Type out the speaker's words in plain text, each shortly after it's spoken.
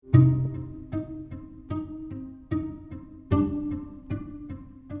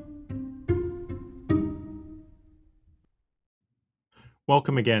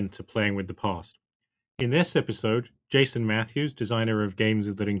Welcome again to Playing with the Past. In this episode, Jason Matthews, designer of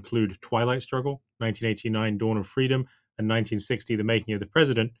games that include Twilight Struggle, 1989 Dawn of Freedom, and 1960 The Making of the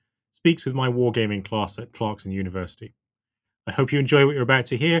President, speaks with my Wargaming class at Clarkson University. I hope you enjoy what you're about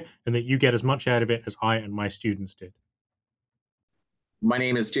to hear and that you get as much out of it as I and my students did. My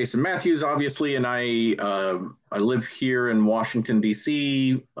name is Jason Matthews, obviously, and I live here in Washington,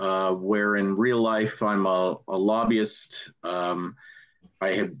 D.C., where in real life I'm a lobbyist.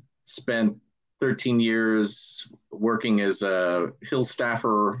 I had spent 13 years working as a Hill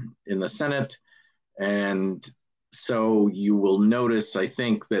staffer in the Senate, and so you will notice, I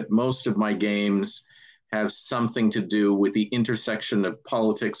think, that most of my games have something to do with the intersection of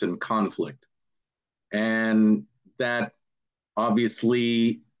politics and conflict. And that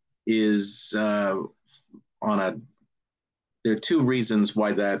obviously is there are two reasons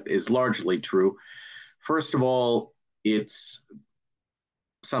why that is largely true. First of all, it's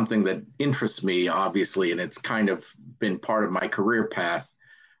something that interests me, obviously, and it's kind of been part of my career path.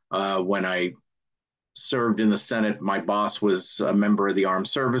 When I served in the Senate, my boss was a member of the Armed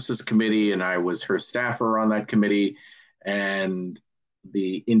Services Committee, and I was her staffer on that committee. And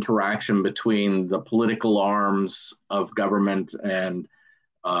the interaction between the political arms of government and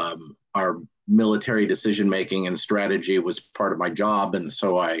our military decision making and strategy was part of my job. And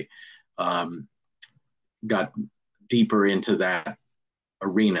so I got deeper into that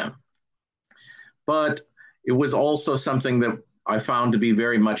arena. But it was also something that I found to be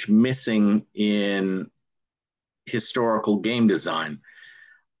very much missing in historical game design.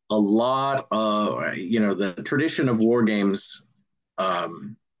 A lot of, the tradition of war games,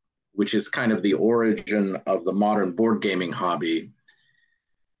 which is kind of the origin of the modern board gaming hobby,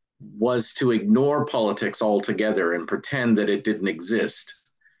 was to ignore politics altogether and pretend that it didn't exist.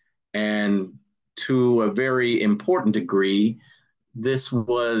 And to a very important degree, this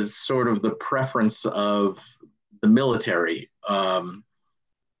was sort of the preference of the military.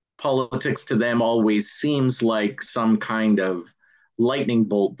 Politics to them always seems like some kind of lightning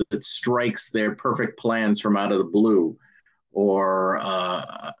bolt that strikes their perfect plans from out of the blue, or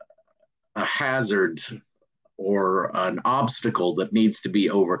a hazard or an obstacle that needs to be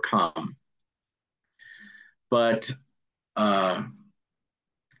overcome. But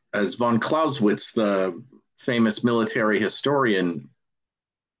as von Clausewitz, the famous military historian,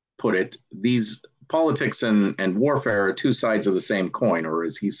 put it, these politics and warfare are two sides of the same coin, or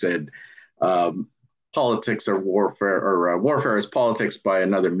as he said, politics are warfare, or warfare is politics by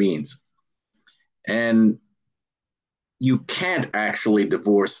another means. And you can't actually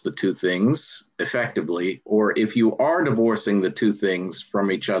divorce the two things effectively, or if you are divorcing the two things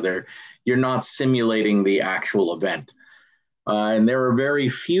from each other, you're not simulating the actual event. And there are very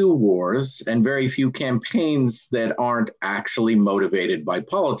few wars and very few campaigns that aren't actually motivated by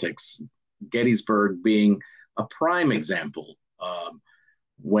politics. Gettysburg being a prime example.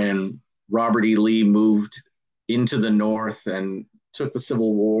 When Robert E. Lee moved into the North and took the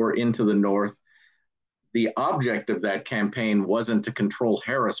Civil War into the North, the object of that campaign wasn't to control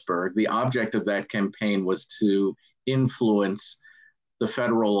Harrisburg. The object of that campaign was to influence the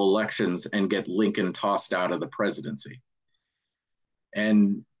federal elections and get Lincoln tossed out of the presidency.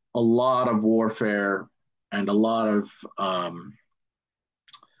 And a lot of warfare and a lot of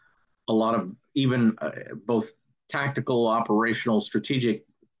even both tactical, operational, strategic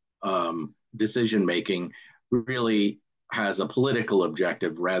decision making really has a political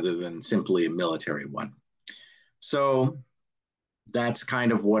objective rather than simply a military one. So that's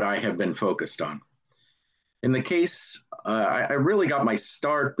kind of what I have been focused on. In the case, I really got my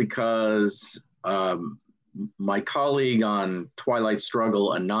start because my colleague on Twilight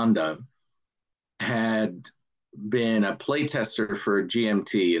Struggle, Ananda, had been a playtester for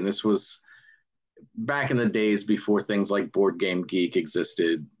GMT, and this was back in the days before things like Board Game Geek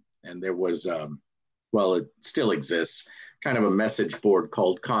existed, and there was, well, it still exists, kind of a message board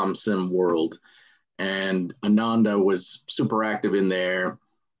called ComSim World, and Ananda was super active in there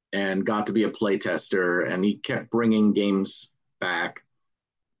and got to be a playtester, and he kept bringing games back,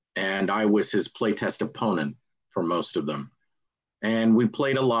 and I was his playtest opponent for most of them. And we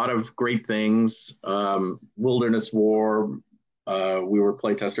played a lot of great things. Wilderness War, we were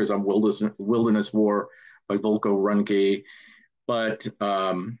playtesters on Wilderness War by Volko Ruhnke. But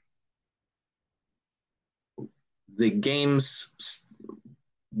the games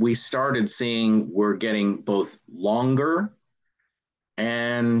we started seeing were getting both longer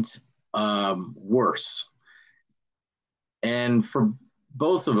and worse. And for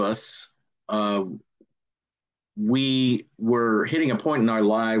both of us, we were hitting a point in our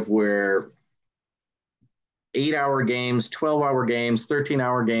life where 8-hour games, 12-hour games,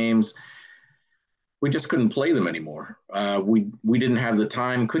 13-hour games. We just couldn't play them anymore. We didn't have the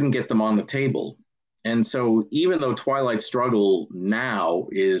time, couldn't get them on the table. And so even though Twilight Struggle now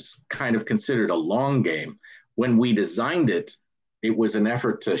is kind of considered a long game, when we designed it, it was an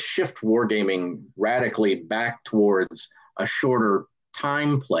effort to shift wargaming radically back towards a shorter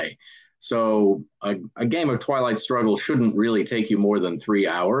time play. So a game of Twilight Struggle shouldn't really take you more than 3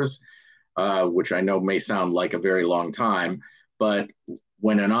 hours, which I know may sound like a very long time, but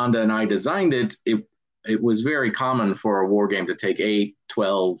when Ananda and I designed it, it was very common for a war game to take 8,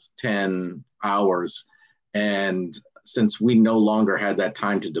 12, 10 hours. And since we no longer had that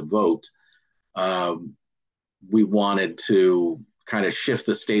time to devote, we wanted to kind of shift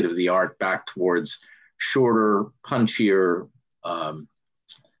the state of the art back towards shorter, punchier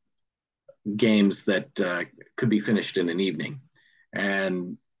games that could be finished in an evening.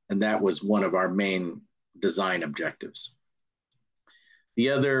 And that was one of our main design objectives. The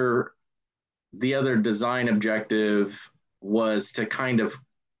other design objective was to kind of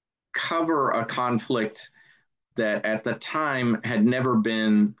cover a conflict that at the time had never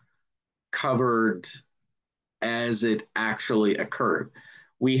been covered as it actually occurred.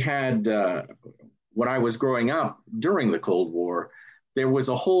 We had, when I was growing up during the Cold War, there was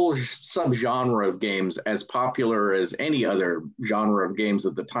a whole subgenre of games as popular as any other genre of games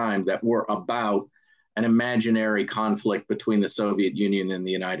at the time that were about an imaginary conflict between the Soviet Union and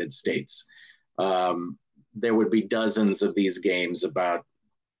the United States. There would be dozens of these games about,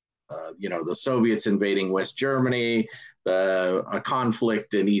 the Soviets invading West Germany, a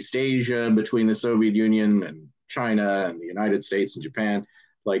conflict in East Asia between the Soviet Union and China and the United States and Japan.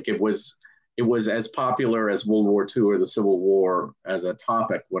 Like it was as popular as World War II or the Civil War as a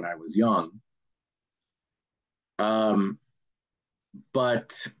topic when I was young.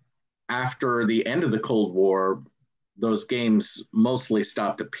 But after the end of the Cold War, those games mostly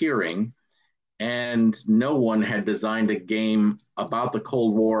stopped appearing, and no one had designed a game about the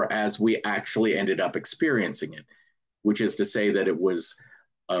Cold War as we actually ended up experiencing it, which is to say that it was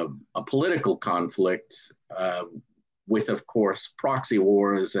a political conflict with, of course, proxy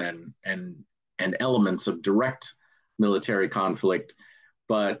wars and elements of direct military conflict,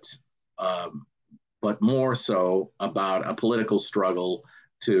 but more so about a political struggle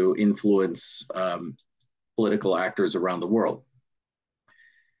to influence political actors around the world.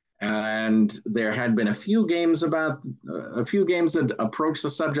 And there had been a few games that approached the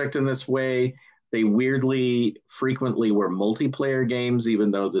subject in this way. They weirdly frequently were multiplayer games,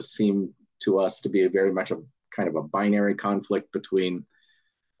 even though this seemed to us to be very much a kind of a binary conflict between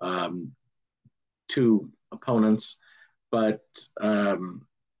two opponents. But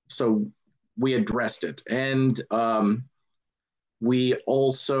so we addressed it. And we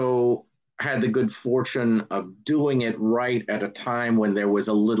also had the good fortune of doing it right at a time when there was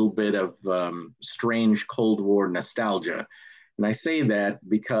a little bit of strange Cold War nostalgia. And I say that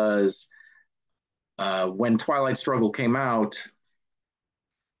because when Twilight Struggle came out,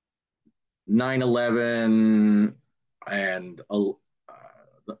 9/11 and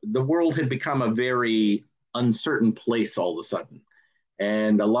the world had become a very uncertain place all of a sudden.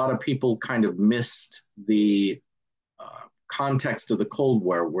 And a lot of people kind of missed the context of the Cold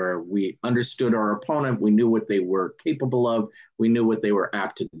War, where we understood our opponent, we knew what they were capable of, we knew what they were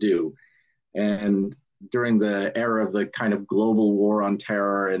apt to do. And during the era of the kind of global war on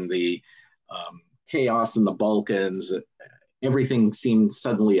terror and the chaos in the Balkans, everything seemed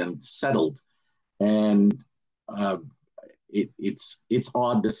suddenly unsettled. And it's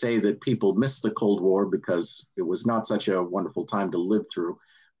odd to say that people missed the Cold War because it was not such a wonderful time to live through,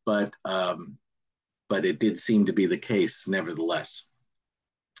 but it did seem to be the case nevertheless.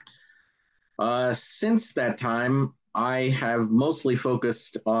 Since that time, I have mostly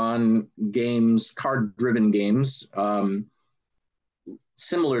focused on games, card-driven games,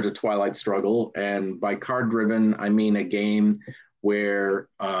 similar to Twilight Struggle. And by card-driven, I mean a game where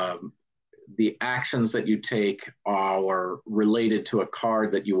the actions that you take are related to a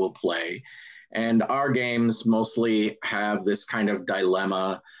card that you will play. And our games mostly have this kind of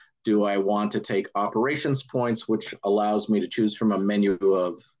dilemma. Do I want to take operations points, which allows me to choose from a menu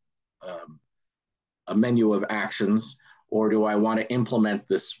of actions, or do I want to implement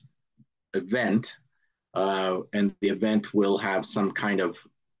this event, and the event will have some kind of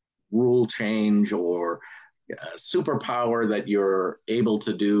rule change or superpower that you're able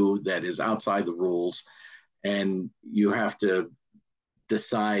to do that is outside the rules, and you have to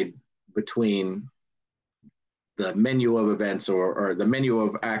decide between the menu of events or the menu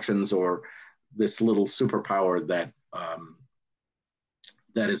of actions or this little superpower that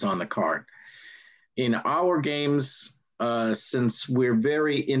that is on the card. In our games, since we're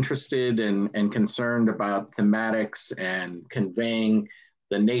very interested and concerned about thematics and conveying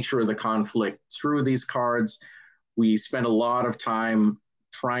the nature of the conflict through these cards, we spend a lot of time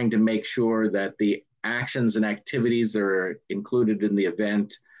trying to make sure that the actions and activities that are included in the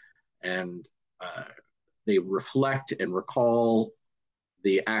event and they reflect and recall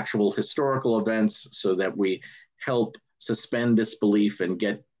the actual historical events so that we help suspend disbelief and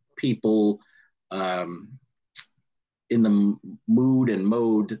get people um, in the mood and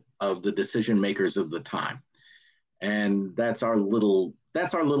mode of the decision makers of the time. And that's our little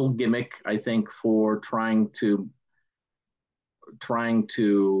gimmick, I think, for trying to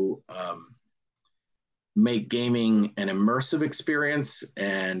make gaming an immersive experience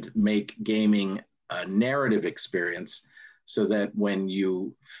and make gaming a narrative experience so that when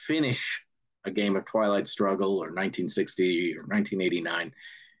you finish a game of Twilight Struggle or 1960 or 1989,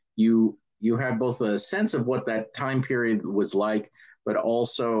 you have both a sense of what that time period was like, but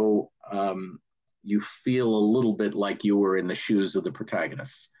also you feel a little bit like you were in the shoes of the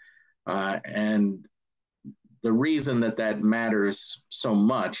protagonists. And the reason that that matters so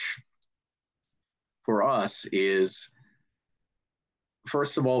much for us is,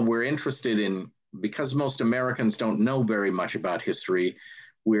 first of all, we're interested in, because most Americans don't know very much about history,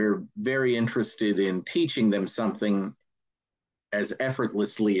 we're very interested in teaching them something as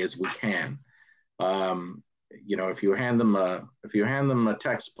effortlessly as we can. Um, if you hand them a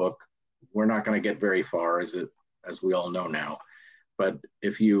textbook, we're not going to get very far, as we all know now. But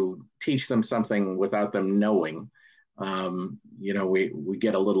if you teach them something without them knowing, we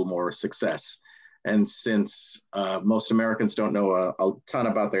get a little more success. And since most Americans don't know a ton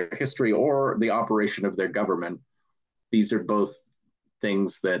about their history or the operation of their government, these are both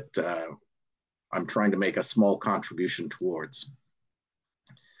things that I'm trying to make a small contribution towards.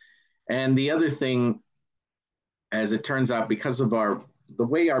 And the other thing, as it turns out, because of the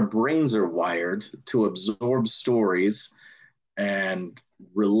way our brains are wired to absorb stories and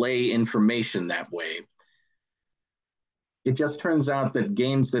relay information that way, it just turns out that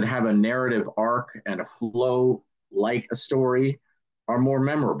games that have a narrative arc and a flow like a story are more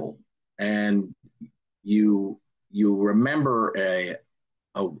memorable. And you remember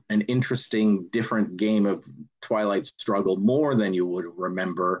an interesting, different game of Twilight Struggle more than you would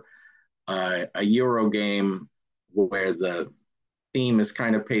remember a Euro game where the theme is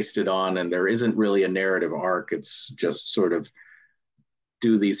kind of pasted on and there isn't really a narrative arc. It's just sort of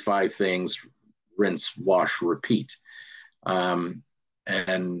do these 5 things, rinse, wash, repeat. And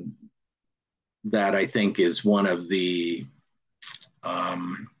that, I think, is one of the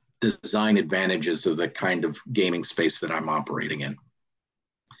design advantages of the kind of gaming space that I'm operating in.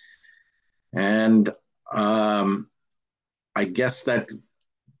 And I guess that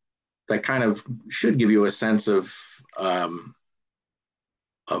kind of should give you a sense of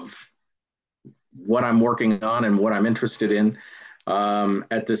what I'm working on and what I'm interested in.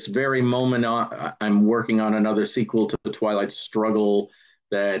 At this very moment, I'm working on another sequel to the Twilight Struggle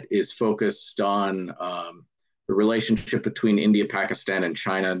that is focused on the relationship between India, Pakistan, and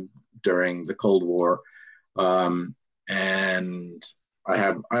China during the Cold War. And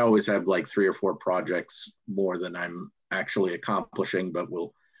I always have like 3 or 4 projects more than I'm actually accomplishing, but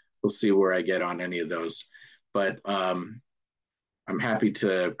we'll see where I get on any of those. But I'm happy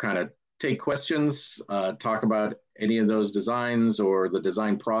to kind of take questions, talk about any of those designs or the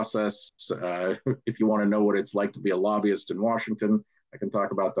design process. If you want to know what it's like to be a lobbyist in Washington, I can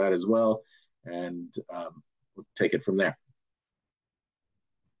talk about that as well. And we'll take it from there.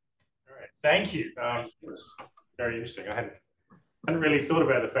 All right, thank you. It was very interesting. I hadn't really thought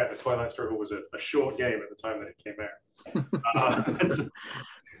about the fact that Twilight Struggle was a short game at the time that it came out.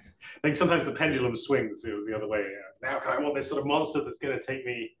 I think sometimes the pendulum swings the other way. Now I want this sort of monster that's going to take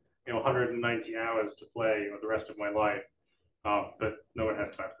me 190 hours to play the rest of my life. But no one has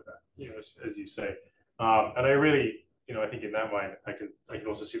time for that, as you say. And I really, I think in that mind, I can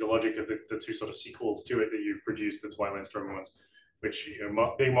also see the logic of the 2 sort of sequels to it that you've produced, the Twilight Struggle ones, which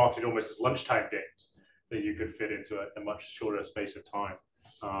being marketed almost as lunchtime games that you could fit into a much shorter space of time.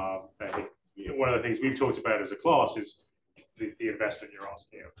 I think one of the things we've talked about as a class is the investment you're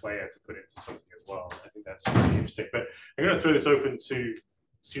asking a player to put into something as well. I think that's really interesting. But I'm going to throw this open to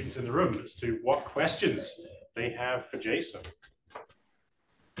students in the room as to what questions they have for Jason.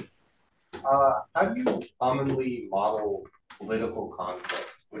 How do you commonly model political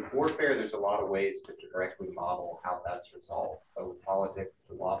conflict? With warfare, there's a lot of ways to directly model how that's resolved. But with politics,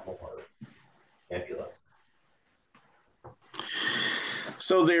 it's a lot more nebulous.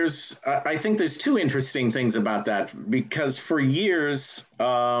 So I think there's 2 interesting things about that, because for years,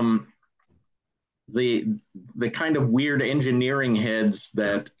 the the kind of weird engineering heads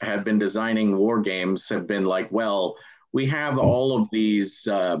that have been designing war games have been like, well, we have all of these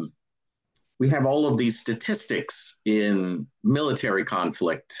statistics in military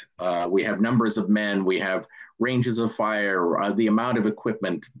conflict. We have numbers of men, we have ranges of fire, the amount of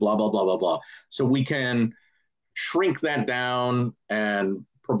equipment, blah blah blah blah blah. So we can shrink that down and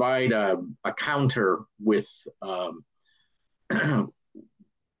provide a counter with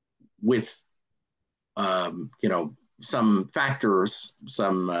with some factors,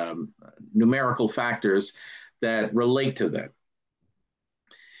 some numerical factors that relate to that.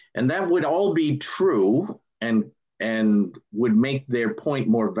 And that would all be true and would make their point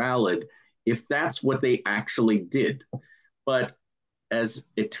more valid if that's what they actually did. But as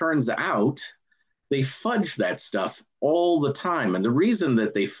it turns out, they fudge that stuff all the time. And the reason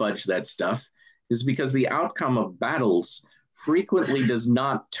that they fudge that stuff is because the outcome of battles frequently does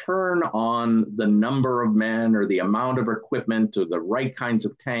not turn on the number of men or the amount of equipment or the right kinds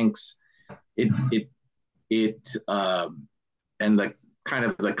of tanks. And the kind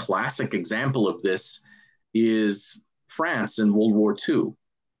of the classic example of this is France in World War II.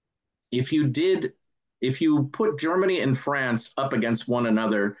 If you put Germany and France up against one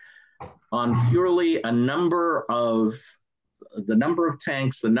another on purely the number of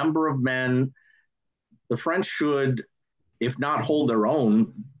tanks, the number of men, the French should, if not hold their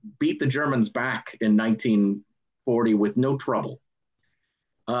own, beat the Germans back in 1940 with no trouble.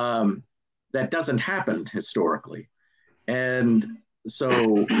 That doesn't happen historically. And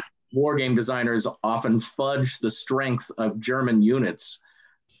so war game designers often fudge the strength of German units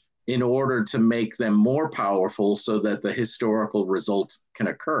in order to make them more powerful so that the historical results can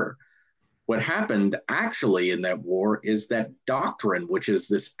occur. What happened actually in that war is that doctrine, which is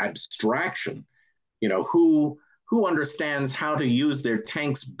this abstraction, who understands how to use their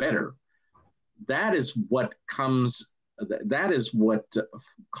tanks better. That is what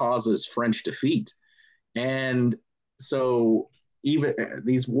causes French defeat. And so even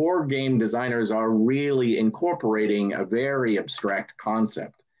these war game designers are really incorporating a very abstract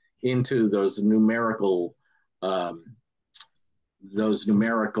concept into those numerical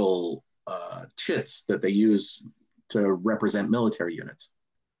chits that they use to represent military units.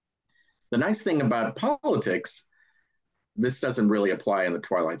 The nice thing about politics, this doesn't really apply in the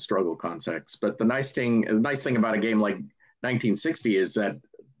Twilight Struggle context, but the nice thing about a game like 1960 is that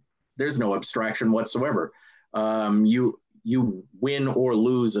there's no abstraction whatsoever. You win or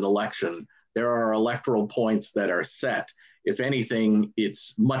lose an election. There are electoral points that are set. If anything,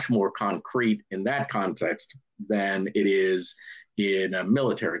 it's much more concrete in that context than it is in a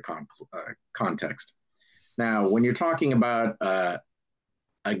military context. Now, when you're talking about a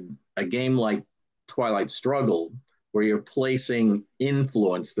game like Twilight Struggle, where you're placing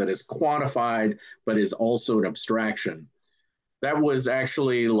influence that is quantified but is also an abstraction, that was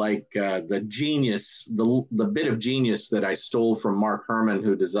actually like the genius, the bit of genius that I stole from Mark Herman,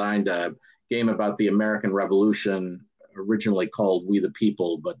 who designed a game about the American Revolution, originally called We the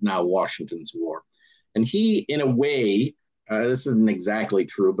People, but now Washington's War. And he, in a way, this isn't exactly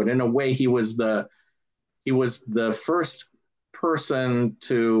true, but in a way, he was the first person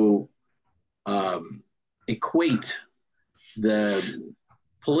to equate the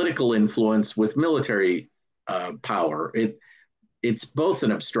political influence with military power. It's both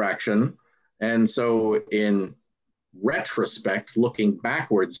an abstraction, and so in retrospect, looking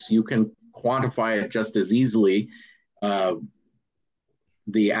backwards, you can quantify it just as easily,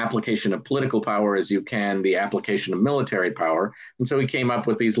 the application of political power as you can the application of military power. And so he came up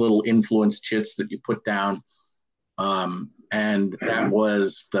with these little influence chits that you put down, and that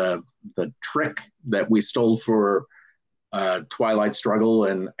was the trick that we stole for Twilight Struggle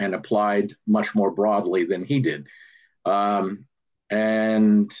and applied much more broadly than he did.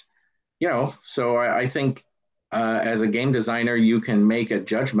 And, so I think as a game designer, you can make a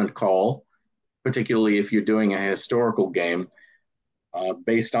judgment call, particularly if you're doing a historical game,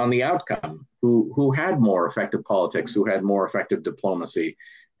 based on the outcome. Who had more effective politics, who had more effective diplomacy,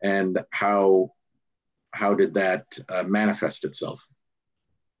 and how did that manifest itself?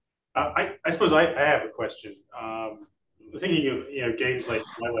 I suppose I have a question. Thinking of games like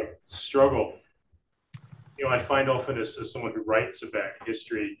Struggle, I find often as someone who writes about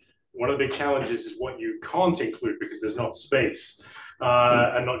history, one of the big challenges is what you can't include because there's not space,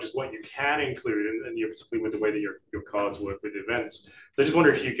 and not just what you can include, and particularly with the way that your cards work with events. So I just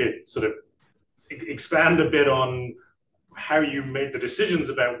wonder if you could sort of expand a bit on how you made the decisions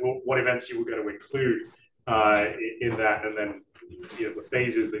about what events you were going to include in that, and then the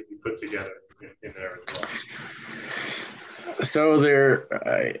phases that you put together in there as well. So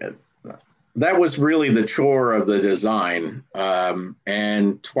that was really the chore of the design.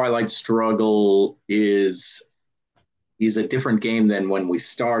 And Twilight Struggle is a different game than when we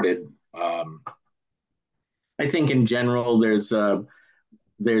started. I think in general, there's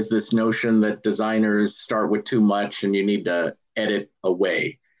this notion that designers start with too much and you need to edit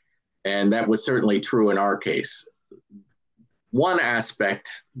away. And that was certainly true in our case. One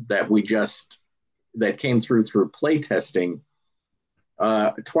aspect that came through playtesting,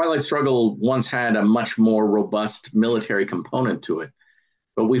 Twilight Struggle once had a much more robust military component to it,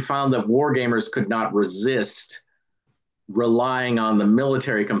 but we found that wargamers could not resist relying on the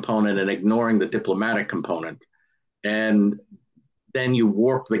military component and ignoring the diplomatic component. And then you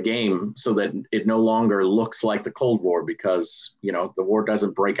warp the game so that it no longer looks like the Cold War because, the war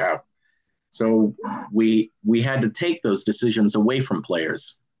doesn't break out. So we had to take those decisions away from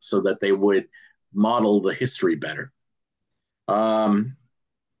players so that they would model the history better.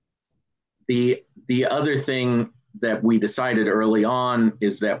 The other thing that we decided early on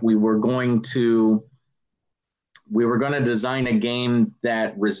is that we were going to design a game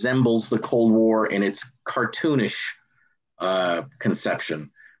that resembles the Cold War in its cartoonish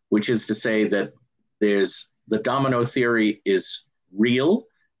conception, which is to say that the domino theory is real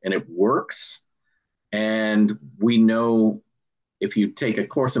and it works. And we know, if you take a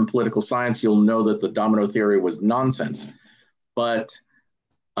course in political science, you'll know that the domino theory was nonsense. But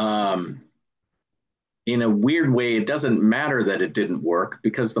in a weird way, it doesn't matter that it didn't work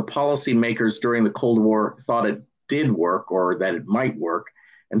because the policymakers during the Cold War thought it did work or that it might work.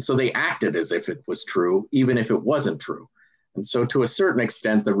 And so they acted as if it was true, even if it wasn't true. And so to a certain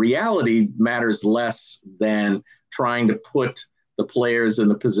extent, the reality matters less than trying to put the players in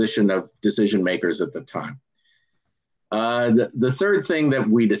the position of decision makers at the time. The third thing that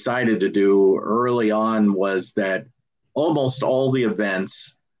we decided to do early on was that almost all the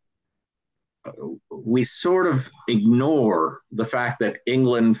events, we sort of ignore the fact that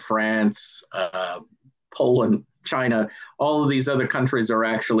England, France, Poland, China, all of these other countries are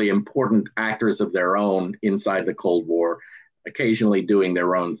actually important actors of their own inside the Cold War, occasionally doing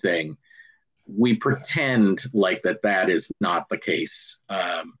their own thing. We pretend like that is not the case.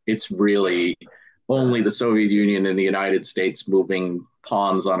 It's really only the Soviet Union and the United States moving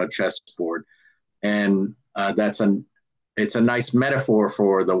pawns on a chessboard. And it's a nice metaphor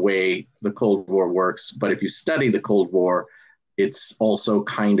for the way the Cold War works. But if you study the Cold War, it's also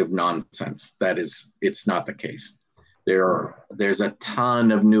kind of nonsense. It's not the case. There's a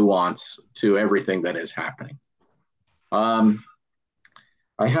ton of nuance to everything that is happening.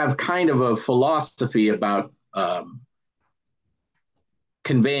 I have kind of a philosophy about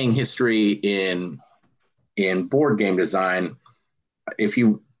conveying history in board game design.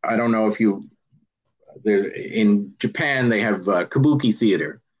 I don't know if you, in Japan, they have kabuki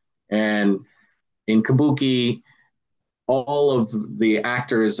theater. And in kabuki, all of the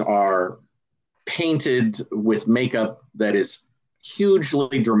actors are painted with makeup that is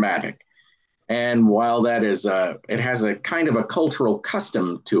hugely dramatic. And while that is, it has a kind of a cultural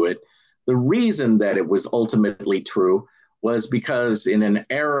custom to it, the reason that it was ultimately true was because in an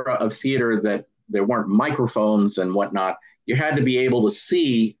era of theater that there weren't microphones and whatnot, you had to be able to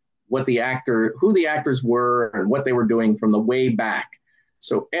see who the actors were and what they were doing from the way back.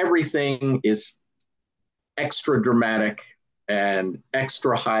 So everything is extra dramatic and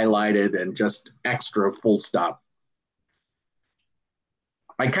extra highlighted and just extra full stop.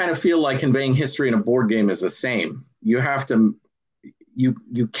 I kind of feel like conveying history in a board game is the same. You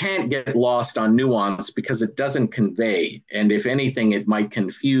can't get lost on nuance because it doesn't convey. And if anything, it might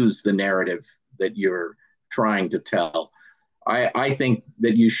confuse the narrative that you're trying to tell. I think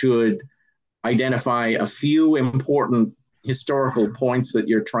that you should identify a few important historical points that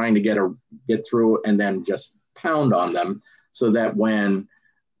you're trying to get through and then just pound on them so that when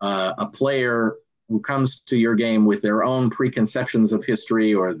a player who comes to your game with their own preconceptions of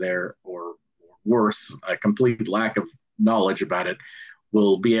history or worse, a complete lack of knowledge about it,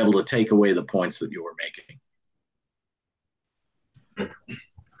 will be able to take away the points that you were making.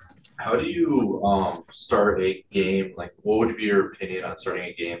 How do you start a game? Like, what would be your opinion on starting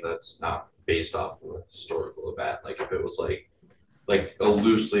a game that's not based off of a historical event? Like, if it was like a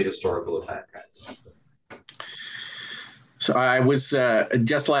loosely historical event kind of thing. So I was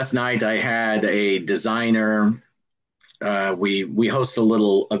just last night. I had a designer. We host a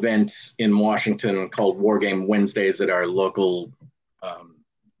little event in Washington called Wargame Wednesdays at our local,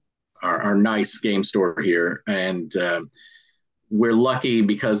 our nice game store here, and we're lucky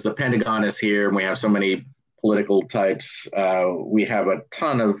because the Pentagon is here and we have so many political types. We have a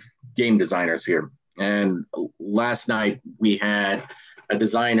ton of game designers here. And last night we had a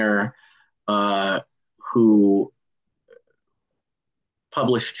designer who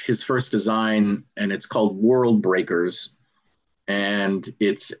published his first design, and it's called World Breakers, and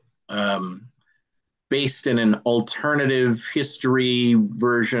it's based in an alternative history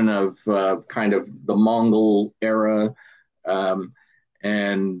version of kind of the Mongol era.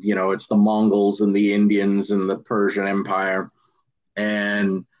 And, it's the Mongols and the Indians and the Persian Empire.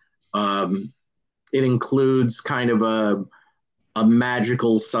 And it includes kind of a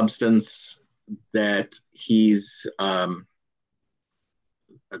magical substance that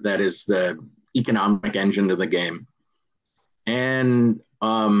that is the economic engine of the game. And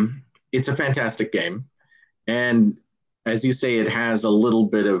it's a fantastic game. And as you say, it has a little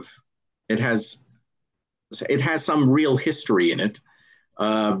bit of, it has some real history in it,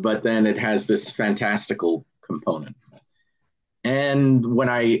 but then it has this fantastical component. And when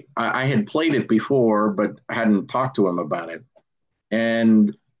I had played it before, but hadn't talked to him about it,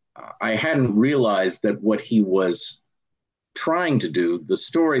 and I hadn't realized that what he was trying to do, the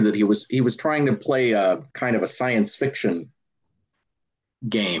story that he was trying to play a kind of a science fiction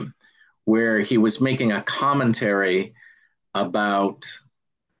game where he was making a commentary about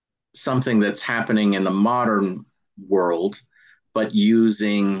something that's happening in the modern world, but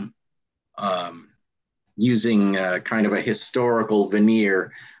using kind of a historical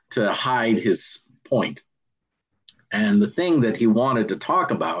veneer to hide his point. And the thing that he wanted to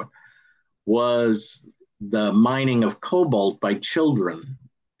talk about was the mining of cobalt by children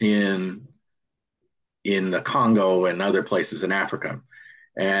in the Congo and other places in Africa.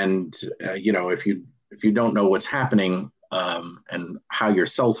 And if you don't know what's happening and how your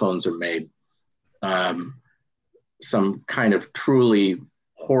cell phones are made, some kind of truly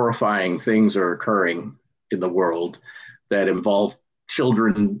horrifying things are occurring in the world that involve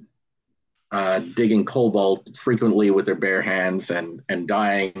children digging cobalt frequently with their bare hands and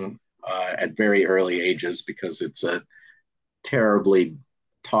dying at very early ages because it's a terribly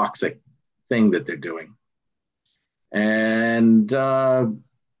toxic thing that they're doing. And the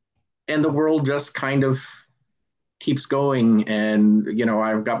world just kind of keeps going. And,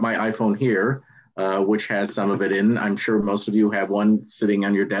 I've got my iPhone here, which has some of it in. I'm sure most of you have one sitting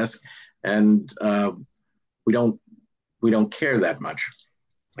on your desk. And we don't care that much.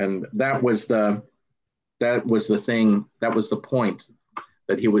 And that was the thing, that was the point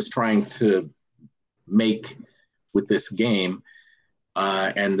that he was trying to make with this game.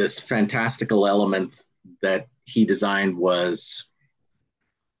 And this fantastical element that he designed was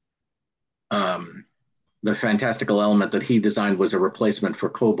the fantastical element that he designed was a replacement for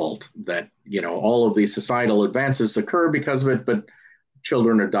cobalt, that, all of these societal advances occur because of it, but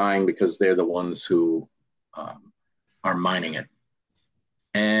children are dying because they're the ones who are mining it.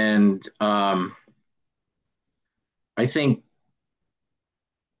 And I think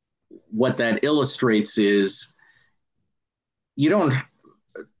what that illustrates is you don't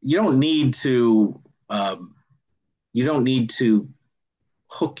need to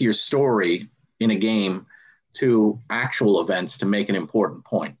hook your story in a game to actual events to make an important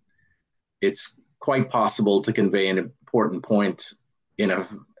point. It's quite possible to convey an important point in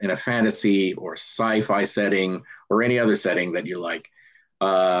a fantasy or sci-fi setting or any other setting that you like.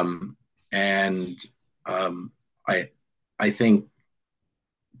 I think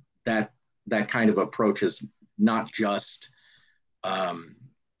that kind of approach is not just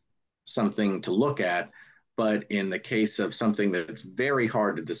something to look at, but in the case of something that's very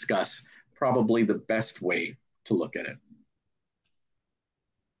hard to discuss, probably the best way to look at it.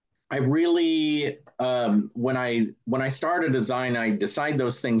 I really, when I start a design, I decide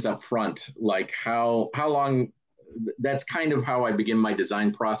those things up front, like how long. That's kind of how I begin my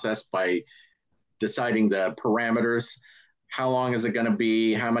design process, by deciding the parameters. How long is it going to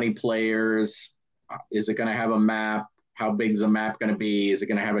be? How many players? Is it going to have a map? How big is the map going to be? Is it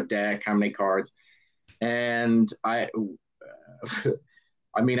going to have a deck? How many cards? And I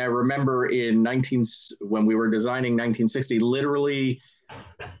remember when we were designing 1960, literally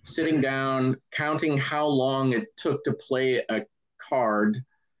sitting down, counting how long it took to play a card,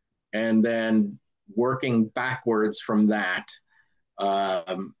 and then working backwards from that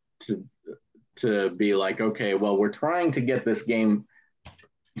to be like, okay, well, we're trying to get this game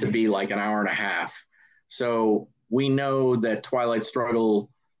to be like an hour and a half. So we know that Twilight Struggle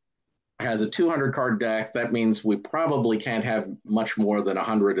has a 200 card deck. That means we probably can't have much more than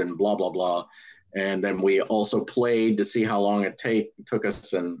 100 and blah, blah, blah. And then we also played to see how long it took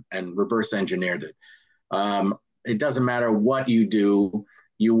us and reverse engineered it. It doesn't matter what you do,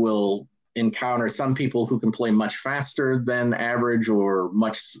 you will encounter some people who can play much faster than average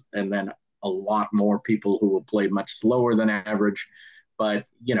and then a lot more people who will play much slower than average. But,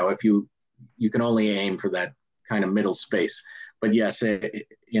 if you you can only aim for that kind of middle space. But yes,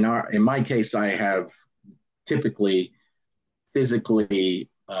 in my case, I have typically physically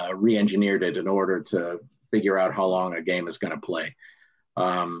re-engineered it in order to figure out how long a game is going to play,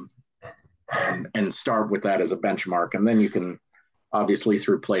 and start with that as a benchmark, and then you can obviously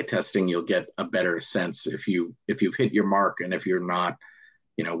through play testing you'll get a better sense if you've hit your mark, and if you're not,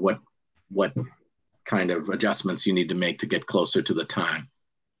 what kind of adjustments you need to make to get closer to the time.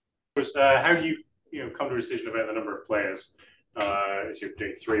 How do you come to a decision about the number of players? If you're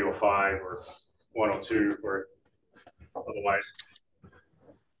doing 3 or 5 or 1 or 2 or otherwise?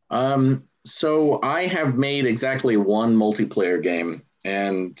 So I have made exactly one multiplayer game,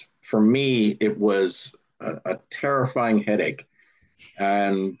 and for me, it was a terrifying headache.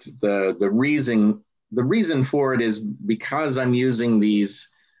 And the reason for it is because I'm using these.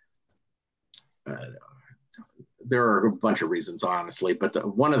 There are a bunch of reasons, honestly, but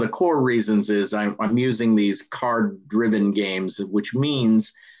one of the core reasons is I'm using these card-driven games, which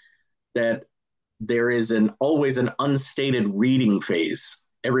means that there is always an unstated reading phase.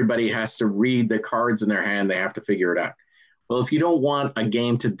 Everybody has to read the cards in their hand. They have to figure it out. Well, if you don't want a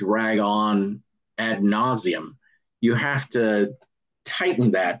game to drag on ad nauseum, you have to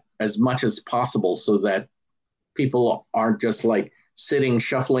tighten that as much as possible so that people aren't just like sitting,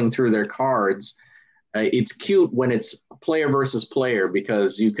 shuffling through their cards. It's cute when it's player versus player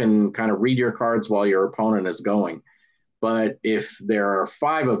because you can kind of read your cards while your opponent is going. But if there are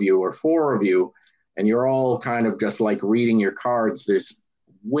 5 of you or 4 of you, and you're all kind of just like reading your cards, there's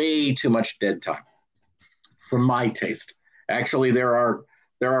way too much dead time for my taste. Actually, there are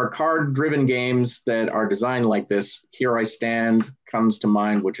card-driven games that are designed like this. Here I Stand comes to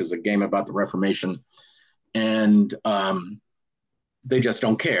mind, which is a game about the Reformation, and they just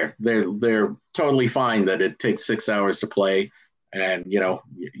don't care. They're totally fine that it takes 6 hours to play, and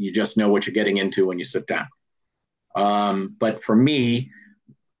you just know what you're getting into when you sit down. But for me,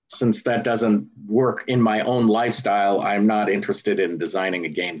 since that doesn't work in my own lifestyle, I'm not interested in designing a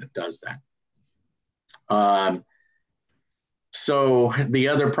game that does that. So the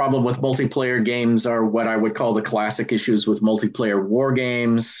other problem with multiplayer games are what I would call the classic issues with multiplayer war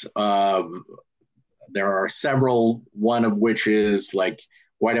games. There are several, one of which is like,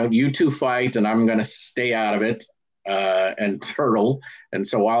 why don't you two fight and I'm going to stay out of it and turtle. And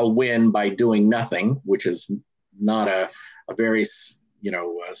so I'll win by doing nothing, which is not a very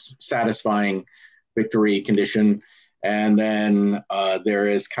satisfying victory condition. And then there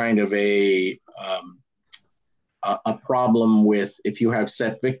is kind of a problem with, if you have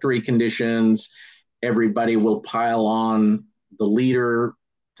set victory conditions, everybody will pile on the leader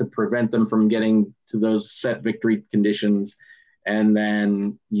to prevent them from getting to those set victory conditions. And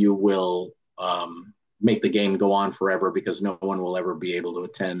then you will make the game go on forever because no one will ever be able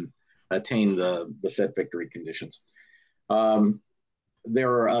to attain the set victory conditions.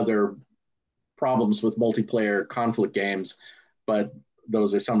 There are other problems with multiplayer conflict games, but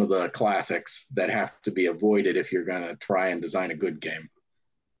those are some of the classics that have to be avoided if you're going to try and design a good game.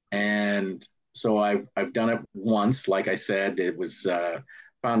 And so I've done it once. Like I said, it was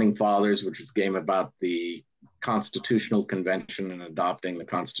Founding Fathers, which is a game about the Constitutional Convention and adopting the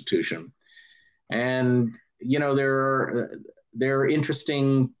Constitution. And there are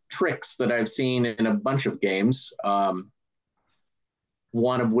interesting tricks that I've seen in a bunch of games.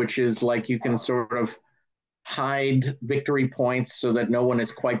 One of which is like you can sort of hide victory points so that no one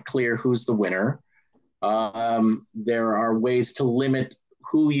is quite clear who's the winner. There are ways to limit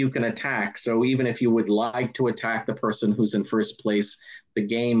who you can attack. So even if you would like to attack the person who's in first place, the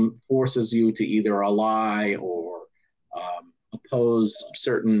game forces you to either ally or oppose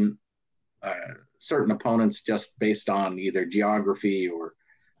certain opponents just based on either geography or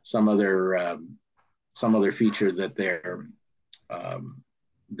some other feature that they're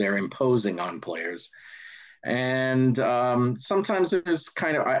imposing on players. And sometimes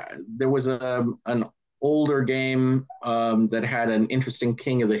there was an older game that had an interesting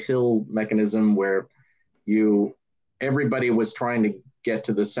King of the Hill mechanism where everybody was trying to get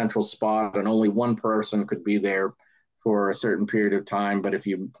to the central spot and only one person could be there for a certain period of time. But if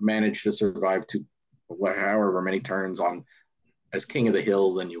you managed to survive to however many turns as King of the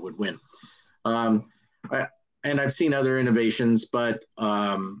Hill, then you would win. And I've seen other innovations, but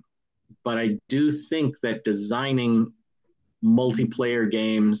I do think that designing multiplayer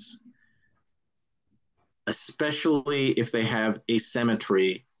games, especially if they have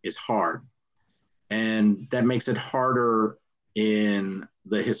asymmetry, is hard. And that makes it harder in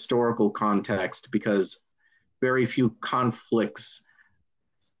the historical context because very few conflicts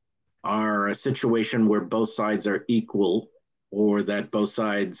are a situation where both sides are equal or that both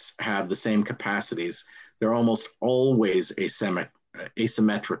sides have the same capacities, they're almost always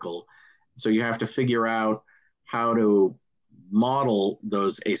asymmetrical. So you have to figure out how to model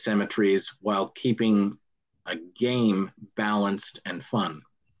those asymmetries while keeping a game balanced and fun.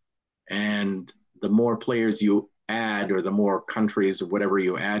 And the more players you add, or the more countries or whatever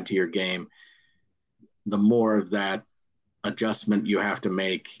you add to your game, the more of that adjustment you have to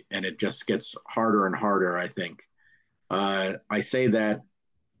make, and it just gets harder and harder, I think. I say that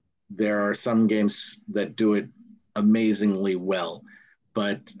there are some games that do it amazingly well,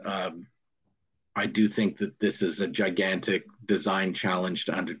 but I do think that this is a gigantic design challenge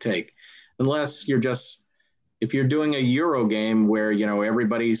to undertake. Unless you're just, if you're doing a Euro game where, you know,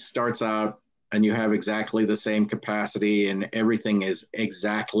 everybody starts out and you have exactly the same capacity and everything is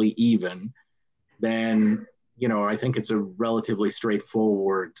exactly even, then, you know, I think it's a relatively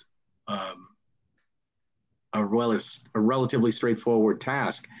straightforward, um, a relatively straightforward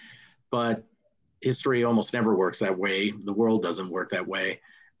task. But history almost never works that way. The world doesn't work that way.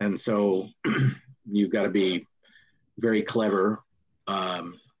 And so you've got to be very clever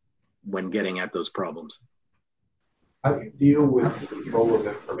when getting at those problems. How do you deal with the control of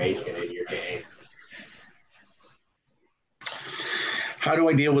information in your games? How do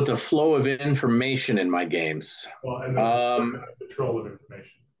I deal with the flow of information in my games? Well, and the control of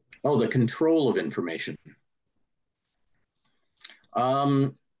information. Oh, the control of information.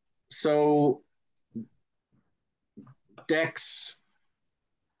 So decks,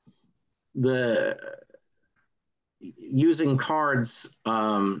 using cards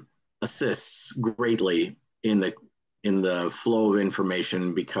assists greatly in the flow of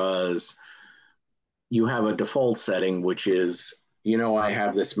information, because you have a default setting, which is, you know, I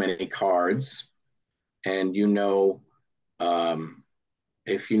have this many cards, and you know,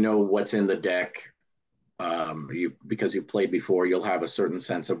 if you know what's in the deck, because you played before, you'll have a certain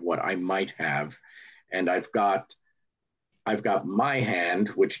sense of what I might have, and I've got my hand,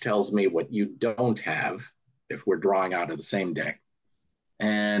 which tells me what you don't have if we're drawing out of the same deck,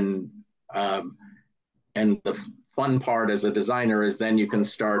 and the fun part as a designer is then you can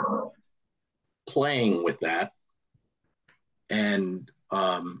start playing with that and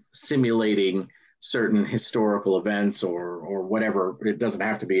simulating certain historical events, or whatever. It doesn't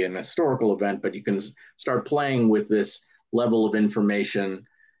have to be an historical event, but you can start playing with this level of information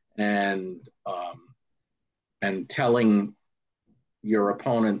and telling your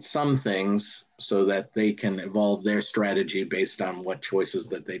opponent some things so that they can evolve their strategy based on what choices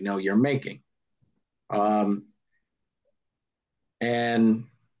that they know you're making. And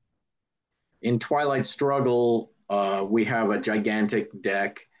in Twilight Struggle, we have a gigantic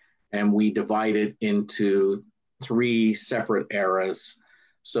deck, and we divide it into 3 separate eras,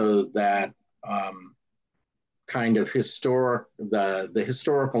 so that kind of the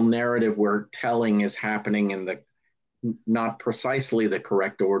historical narrative we're telling is happening in the not precisely the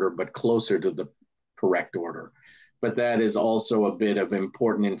correct order, but closer to the correct order. But that is also a bit of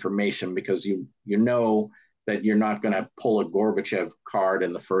important information, because you know that you're not going to pull a Gorbachev card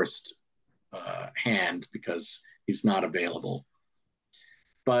in the first hand because he's not available.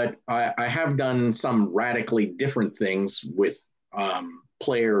 But I have done some radically different things with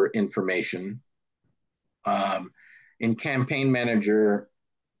player information. In Campaign Manager,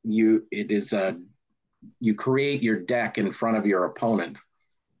 you create your deck in front of your opponent,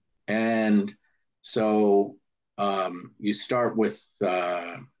 and so you start with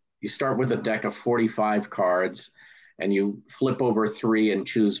a deck of 45 cards, and you flip over 3 and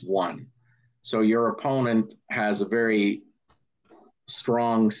choose 1. So your opponent has a very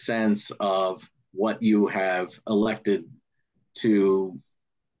strong sense of what you have elected to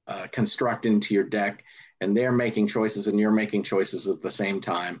construct into your deck, and they're making choices and you're making choices at the same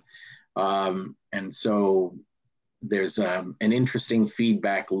time. And so there's an interesting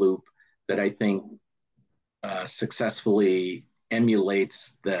feedback loop that I think successfully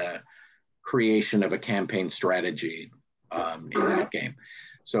emulates the creation of a campaign strategy in that game.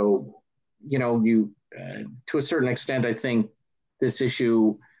 So, you know, to a certain extent, I think this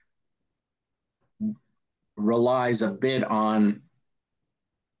issue relies a bit on,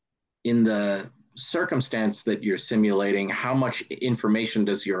 in the circumstance that you're simulating, how much information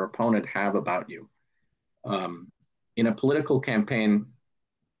does your opponent have about you? In a political campaign,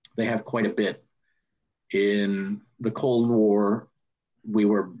 they have quite a bit. In the Cold War, we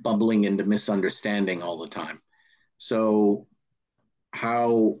were bubbling into misunderstanding all the time. So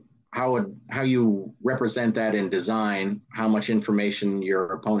how you represent that in design, how much information your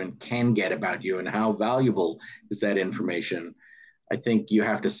opponent can get about you, and how valuable is that information, I think you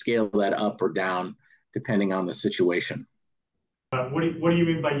have to scale that up or down depending on the situation. What do you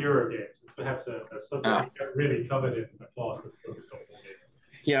mean by Eurogames? It's perhaps a subject we haven't really covered in a class that's focused on wargaming.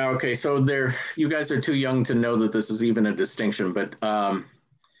 Yeah, okay. So you guys are too young to know that this is even a distinction, but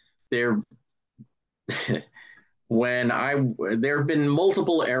there, there have been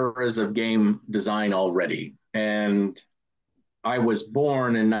multiple eras of game design already, and I was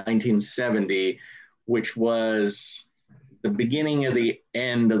born in 1970, which was the beginning of the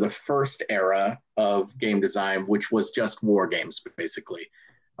end of the first era of game design, which was just war games, basically.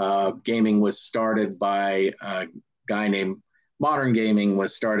 Gaming was started by a guy named Modern gaming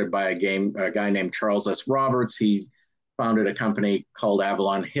was started by a guy named Charles S. Roberts. He founded a company called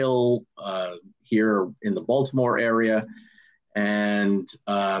Avalon Hill here in the Baltimore area, and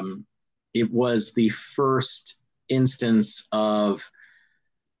it was the first instance of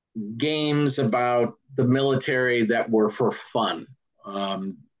games about the military that were for fun.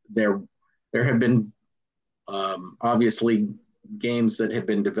 There have been obviously games that have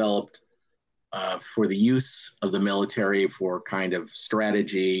been developed for the use of the military for kind of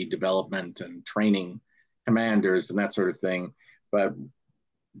strategy development and training commanders and that sort of thing. But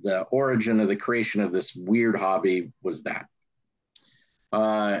the origin of the creation of this weird hobby was that.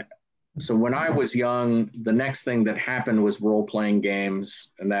 So when I was young, the next thing that happened was role-playing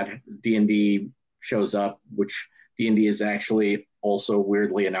games, and that D&D shows up, which D&D is actually also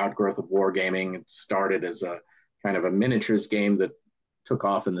weirdly an outgrowth of wargaming. It started as a kind of a miniatures game that took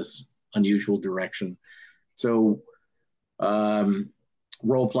off in this unusual direction. So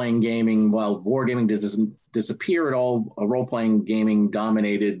role-playing gaming, while wargaming doesn't disappear at all, role-playing gaming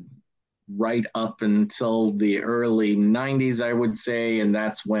dominated right up until the early 90s, I would say, and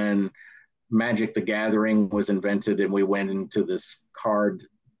that's when Magic the Gathering was invented and we went into this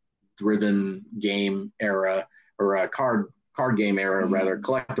card-driven game era, or a card game era, rather,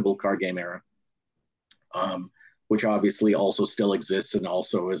 collectible card game era, which obviously also still exists and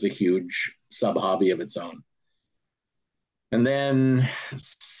also is a huge sub-hobby of its own. And then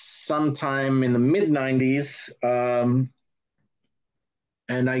sometime in the mid-90s,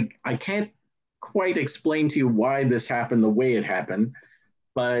 and I can't quite explain to you why this happened the way it happened,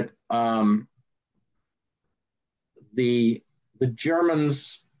 but the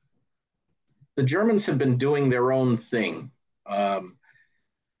Germans have been doing their own thing.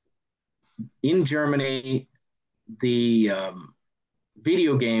 In Germany, the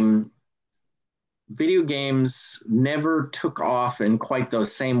video games never took off in quite the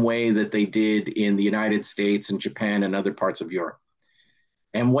same way that they did in the United States and Japan and other parts of Europe.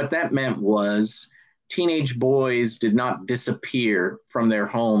 And what that meant was teenage boys did not disappear from their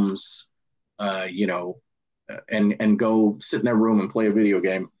homes, and go sit in their room and play a video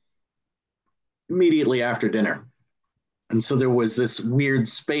game immediately after dinner. And so there was this weird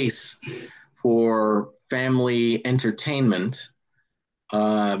space for family entertainment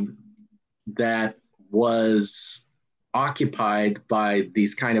that was occupied by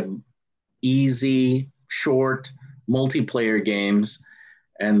these kind of easy, short multiplayer games.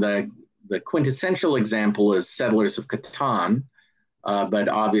 And the quintessential example is Settlers of Catan, but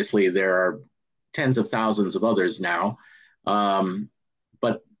obviously there are tens of thousands of others now.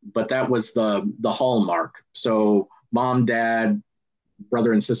 But that was the hallmark. So mom, dad,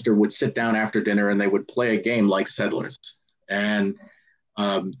 brother, and sister would sit down after dinner and they would play a game like Settlers. And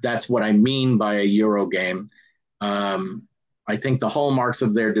that's what I mean by a Euro game. I think the hallmarks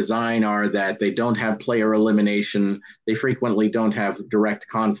of their design are that they don't have player elimination. They frequently don't have direct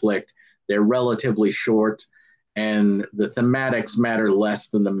conflict. They're relatively short, and the thematics matter less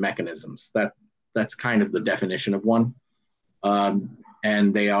than the mechanisms. That's kind of the definition of one.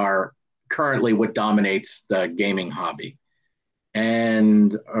 And they are currently what dominates the gaming hobby.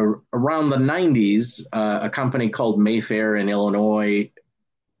 And around the 90s, a company called Mayfair in Illinois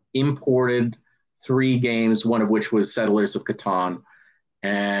imported 3 games, one of which was Settlers of Catan,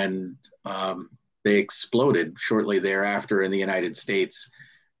 and they exploded shortly thereafter in the United States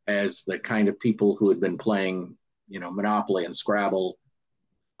as the kind of people who had been playing, Monopoly and Scrabble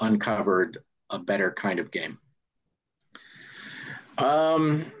uncovered a better kind of game.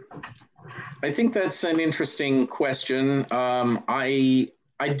 I think that's an interesting question. I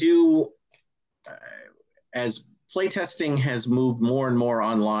do, as playtesting has moved more and more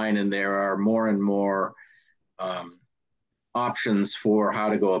online, and there are more and more options for how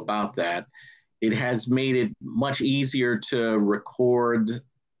to go about that. It has made it much easier to record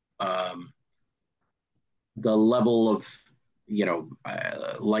the level of,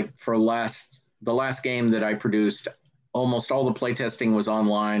 like for the last game that I produced, almost all the playtesting was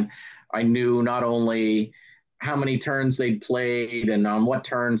online. I knew not only how many turns they'd played and on what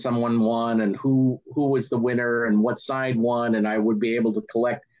turn someone won and who was the winner and what side won, and I would be able to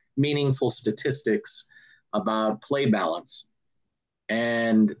collect meaningful statistics about play balance.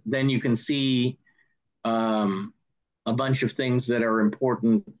 And then you can see a bunch of things that are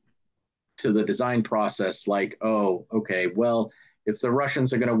important to the design process, like, oh, okay, well, if the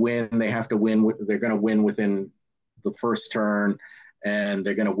Russians are going to win, they have to win. They're going to win within the first turn, and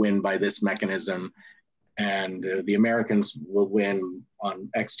they're going to win by this mechanism. And the Americans will win on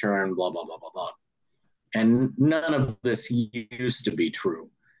X turn, blah, blah, blah, blah, blah. And none of this used to be true.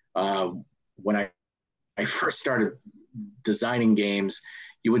 When I first started designing games,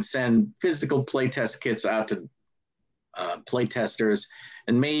 you would send physical playtest kits out to playtesters,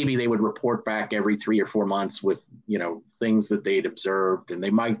 and maybe they would report back every 3 or 4 months with things that they'd observed, and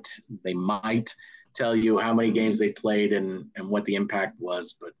they might tell you how many games they played and what the impact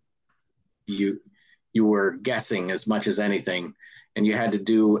was, but you were guessing as much as anything, and you had to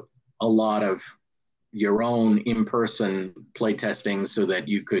do a lot of your own in-person playtesting so that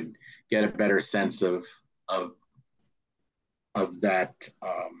you could get a better sense of that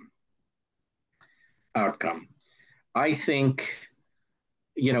outcome. I think,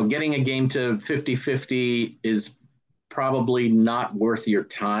 getting a game to 50-50 is probably not worth your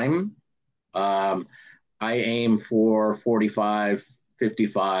time. I aim for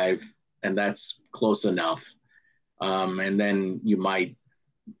 45-55, and that's close enough. And then you might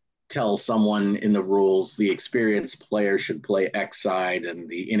tell someone in the rules the experienced player should play X side and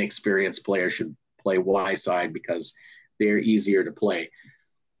the inexperienced player should play Y side because they're easier to play.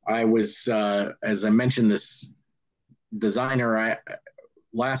 I was, as I mentioned, this designer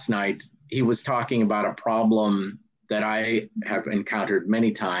last night, he was talking about a problem that I have encountered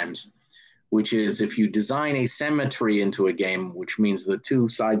many times, which is if you design asymmetry into a game, which means the two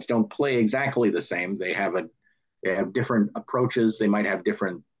sides don't play exactly the same. They have different approaches. They might have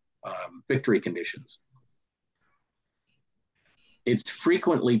different victory conditions. It's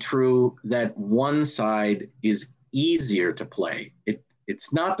frequently true that one side is easier to play.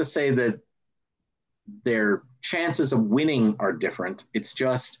 It's not to say that their chances of winning are different. It's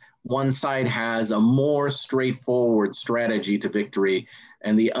just one side has a more straightforward strategy to victory,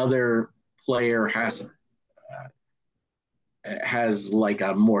 and the other player has like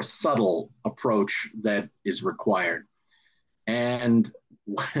a more subtle approach that is required. And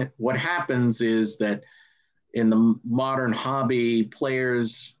what happens is that in the modern hobby,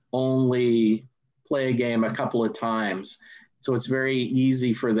 players only play a game a couple of times. So it's very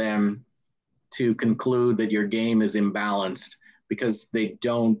easy for them to conclude that your game is imbalanced because they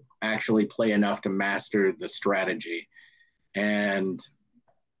don't actually play enough to master the strategy. And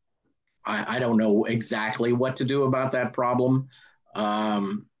I don't know exactly what to do about that problem.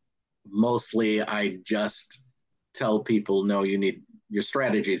 Mostly I just tell people, no, your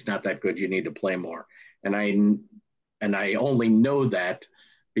strategy is not that good. You need to play more. And I only know that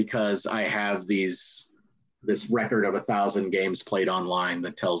because I have this record of 1,000 games played online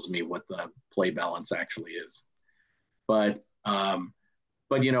that tells me what the play balance actually is. But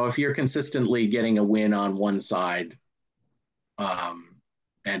if you're consistently getting a win on one side,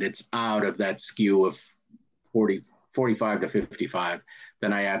 and it's out of that skew of 45 to 55,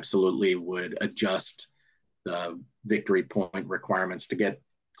 then I absolutely would adjust the victory point requirements to get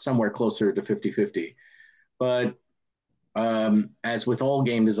somewhere closer to 50-50. But as with all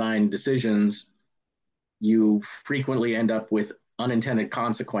game design decisions, you frequently end up with unintended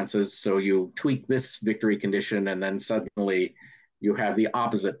consequences. So you tweak this victory condition, and then suddenly you have the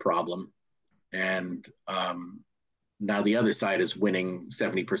opposite problem. And now the other side is winning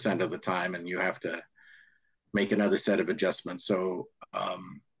 70% of the time, and you have to make another set of adjustments. So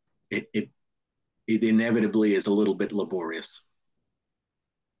it inevitably is a little bit laborious.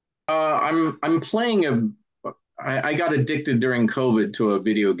 I'm playing I got addicted during COVID to a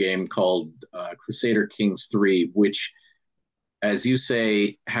video game called Crusader Kings 3, which, as you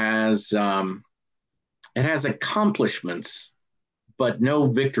say, has accomplishments, but no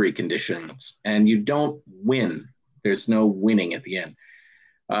victory conditions, and you don't win. There's no winning at the end.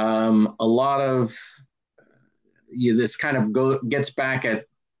 A lot of this kind of gets back at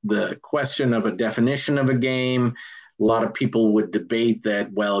the question of a definition of a game. A lot of people would debate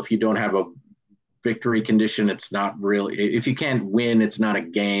that, well, if you don't have a victory condition, it's not really, if you can't win, it's not a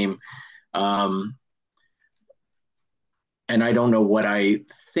game. And I don't know what I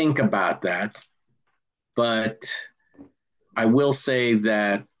think about that, but I will say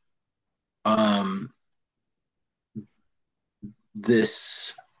that the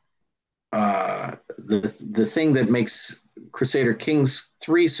thing that makes Crusader Kings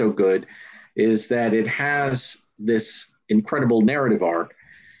 3 so good is that it has this incredible narrative arc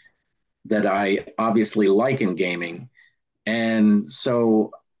that I obviously like in gaming. And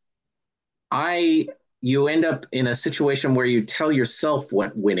so you end up in a situation where you tell yourself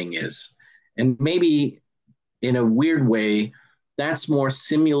what winning is. And maybe in a weird way, that's more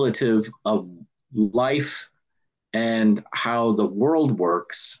simulative of life and how the world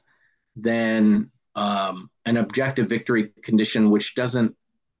works than an objective victory condition, which doesn't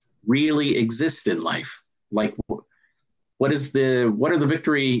really exist in life. Like, what are the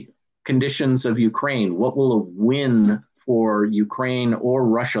victory conditions of Ukraine? What will a win for Ukraine or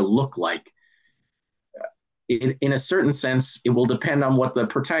Russia look like? In a certain sense, it will depend on what the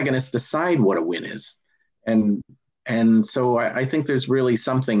protagonists decide what a win is, and so I think there's really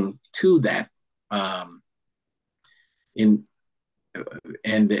something to that. In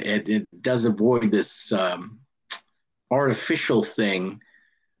and it does avoid this artificial thing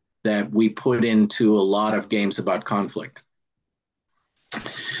that we put into a lot of games about conflict.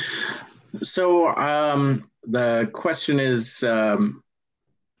 So the question is,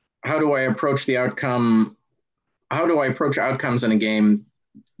 how do I approach the outcome? How do I approach outcomes in a game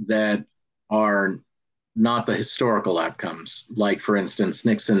that are not the historical outcomes? Like, for instance,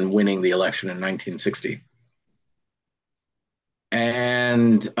 Nixon winning the election in 1960.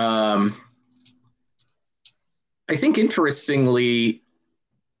 And I think, interestingly,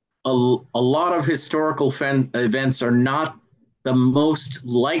 a lot of historical events are not the most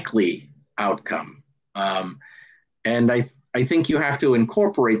likely outcome. And I think you have to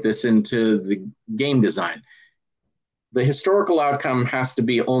incorporate this into the game design. The historical outcome has to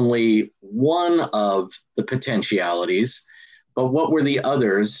be only one of the potentialities, but what were the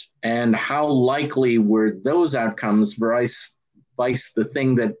others, and how likely were those outcomes versus the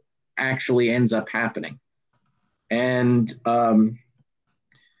thing that actually ends up happening? And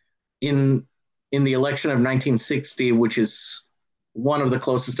in the election of 1960, which is one of the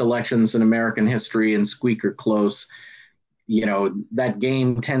closest elections in American history and squeaker close, that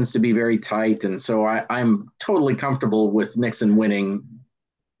game tends to be very tight. And so I'm totally comfortable with Nixon winning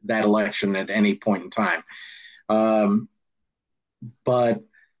that election at any point in time. But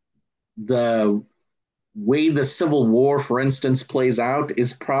the way the Civil War, for instance, plays out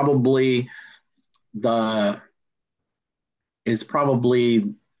is probably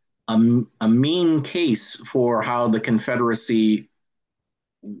a mean case for how the Confederacy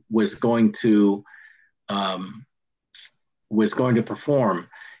was going to perform.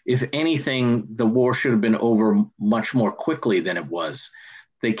 If anything, the war should have been over much more quickly than it was.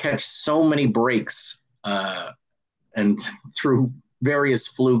 They catch so many breaks and through various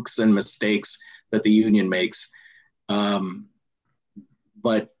flukes and mistakes that the Union makes.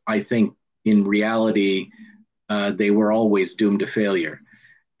 But I think in reality, they were always doomed to failure.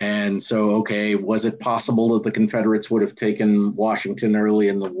 And so, okay, was it possible that the Confederates would have taken Washington early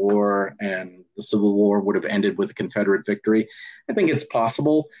in the war and the Civil War would have ended with a Confederate victory? I think it's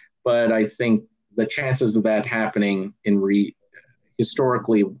possible, but I think the chances of that happening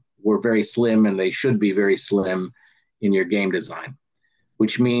historically were very slim, and they should be very slim in your game design,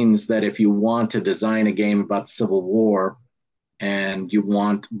 which means that if you want to design a game about the Civil War and you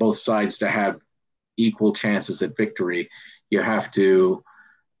want both sides to have equal chances at victory, you have to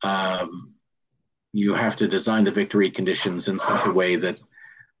design the victory conditions in such a way that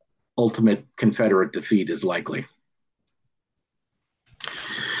ultimate Confederate defeat is likely.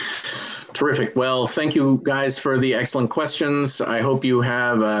 Terrific. Well, thank you guys for the excellent questions. I hope you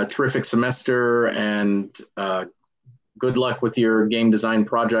have a terrific semester, and good luck with your game design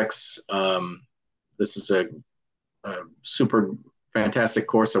projects. This is a super fantastic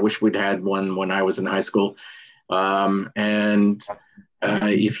course. I wish we'd had one when I was in high school. And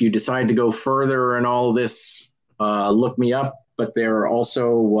if you decide to go further in all this, look me up. But there are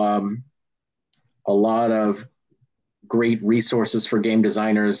also a lot of great resources for game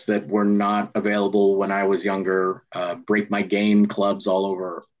designers that were not available when I was younger. Break My Game clubs all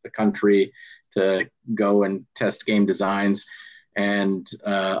over the country to go and test game designs, and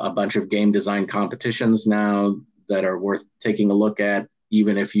a bunch of game design competitions now that are worth taking a look at,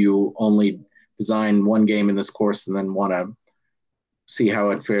 even if you only design one game in this course and then want to see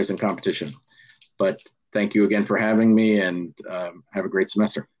how it fares in competition. But thank you again for having me, and have a great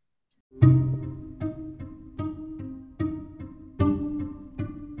semester.